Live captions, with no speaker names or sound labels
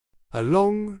A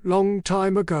long, long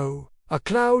time ago, a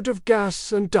cloud of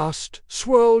gas and dust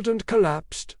swirled and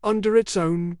collapsed under its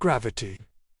own gravity,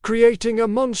 creating a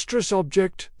monstrous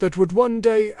object that would one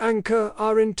day anchor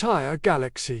our entire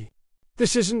galaxy.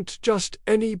 This isn't just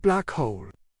any black hole.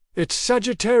 It's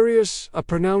Sagittarius, a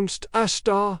pronounced A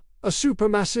star, a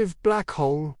supermassive black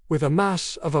hole with a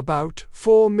mass of about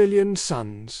 4 million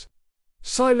suns.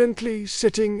 Silently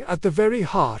sitting at the very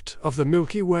heart of the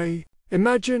Milky Way,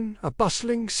 imagine a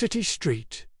bustling city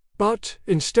street. But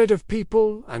instead of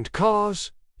people and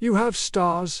cars, you have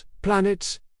stars,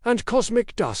 planets, and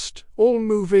cosmic dust, all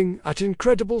moving at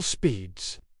incredible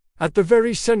speeds. At the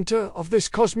very center of this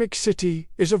cosmic city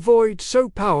is a void so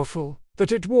powerful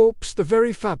that it warps the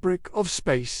very fabric of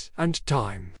space and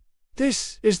time.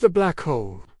 This is the black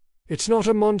hole. It's not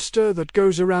a monster that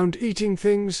goes around eating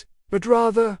things, but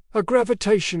rather a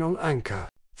gravitational anchor.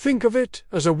 Think of it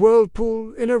as a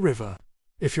whirlpool in a river.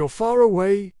 If you're far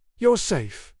away, you're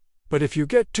safe. But if you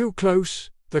get too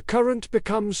close, the current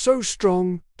becomes so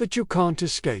strong that you can't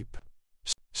escape.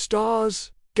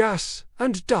 Stars, gas,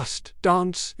 and dust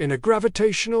dance in a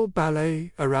gravitational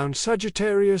ballet around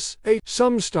Sagittarius A.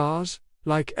 Some stars,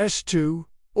 like S2,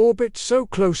 orbit so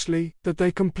closely that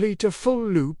they complete a full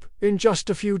loop in just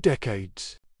a few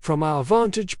decades. From our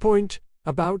vantage point,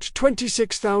 about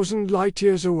 26,000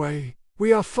 light-years away,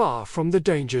 we are far from the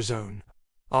danger zone.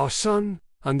 Our Sun,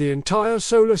 and the entire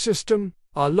solar system,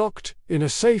 are locked in a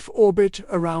safe orbit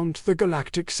around the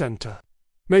galactic center,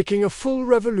 making a full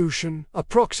revolution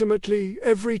approximately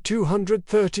every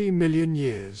 230 million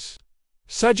years.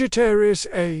 Sagittarius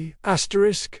A**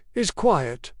 is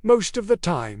quiet most of the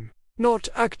time, not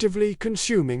actively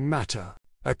consuming matter.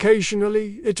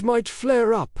 Occasionally it might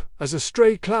flare up as a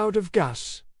stray cloud of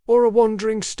gas, or a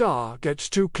wandering star gets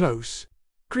too close,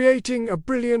 creating a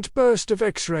brilliant burst of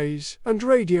X-rays and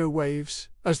radio waves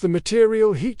as the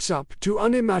material heats up to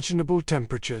unimaginable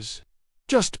temperatures.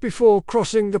 Just before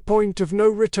crossing the point of no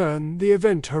return, the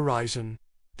event horizon.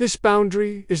 This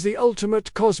boundary is the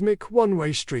ultimate cosmic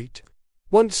one-way street.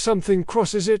 Once something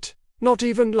crosses it, not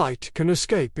even light can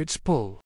escape its pull.